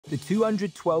The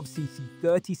 212cc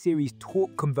 30 series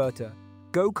torque converter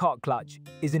go-kart clutch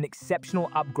is an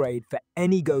exceptional upgrade for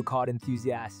any go-kart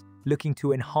enthusiast looking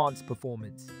to enhance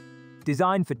performance.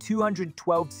 Designed for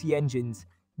 212C engines,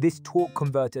 this torque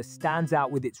converter stands out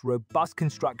with its robust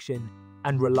construction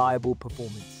and reliable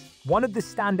performance. One of the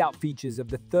standout features of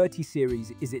the 30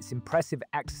 series is its impressive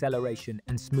acceleration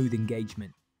and smooth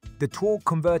engagement. The torque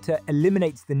converter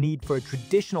eliminates the need for a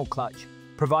traditional clutch,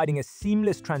 providing a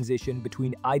seamless transition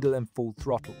between idle and full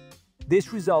throttle.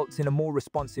 This results in a more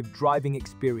responsive driving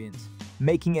experience,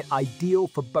 making it ideal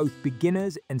for both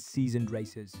beginners and seasoned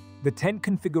racers. The tent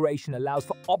configuration allows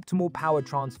for optimal power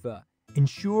transfer,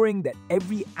 ensuring that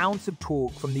every ounce of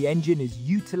torque from the engine is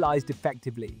utilized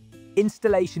effectively.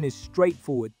 Installation is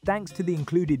straightforward thanks to the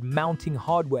included mounting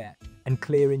hardware and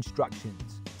clear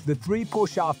instructions. The 3-pore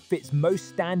shaft fits most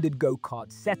standard go-kart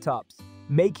setups,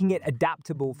 making it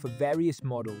adaptable for various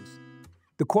models.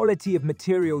 The quality of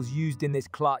materials used in this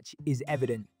clutch is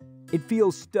evident. It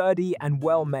feels sturdy and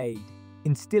well-made,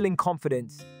 instilling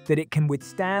confidence that it can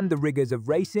withstand the rigors of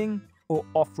racing or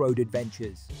off-road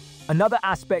adventures. Another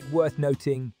aspect worth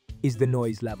noting is the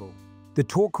noise level. The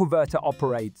torque converter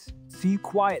operates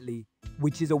quietly,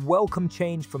 which is a welcome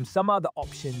change from some other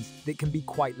options that can be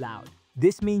quite loud.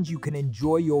 This means you can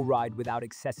enjoy your ride without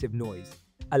excessive noise,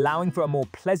 allowing for a more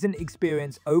pleasant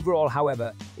experience overall.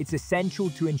 However, it's essential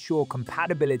to ensure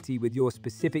compatibility with your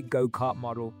specific go-kart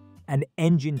model and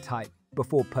engine type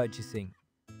before purchasing.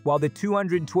 While the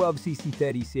 212cc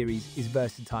 30 series is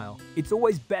versatile, it's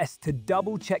always best to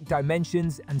double-check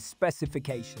dimensions and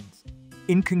specifications.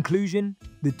 In conclusion,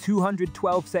 the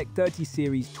 212cc 30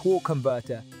 series torque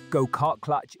converter go-kart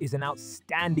clutch is an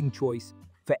outstanding choice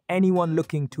for anyone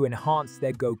looking to enhance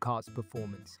their go-kart's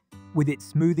performance. With its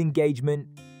smooth engagement,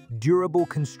 durable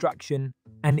construction,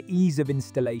 and ease of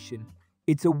installation,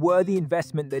 it's a worthy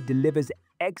investment that delivers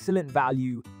excellent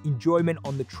value, enjoyment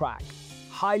on the track.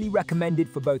 Highly recommended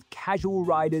for both casual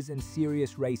riders and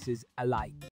serious racers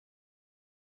alike.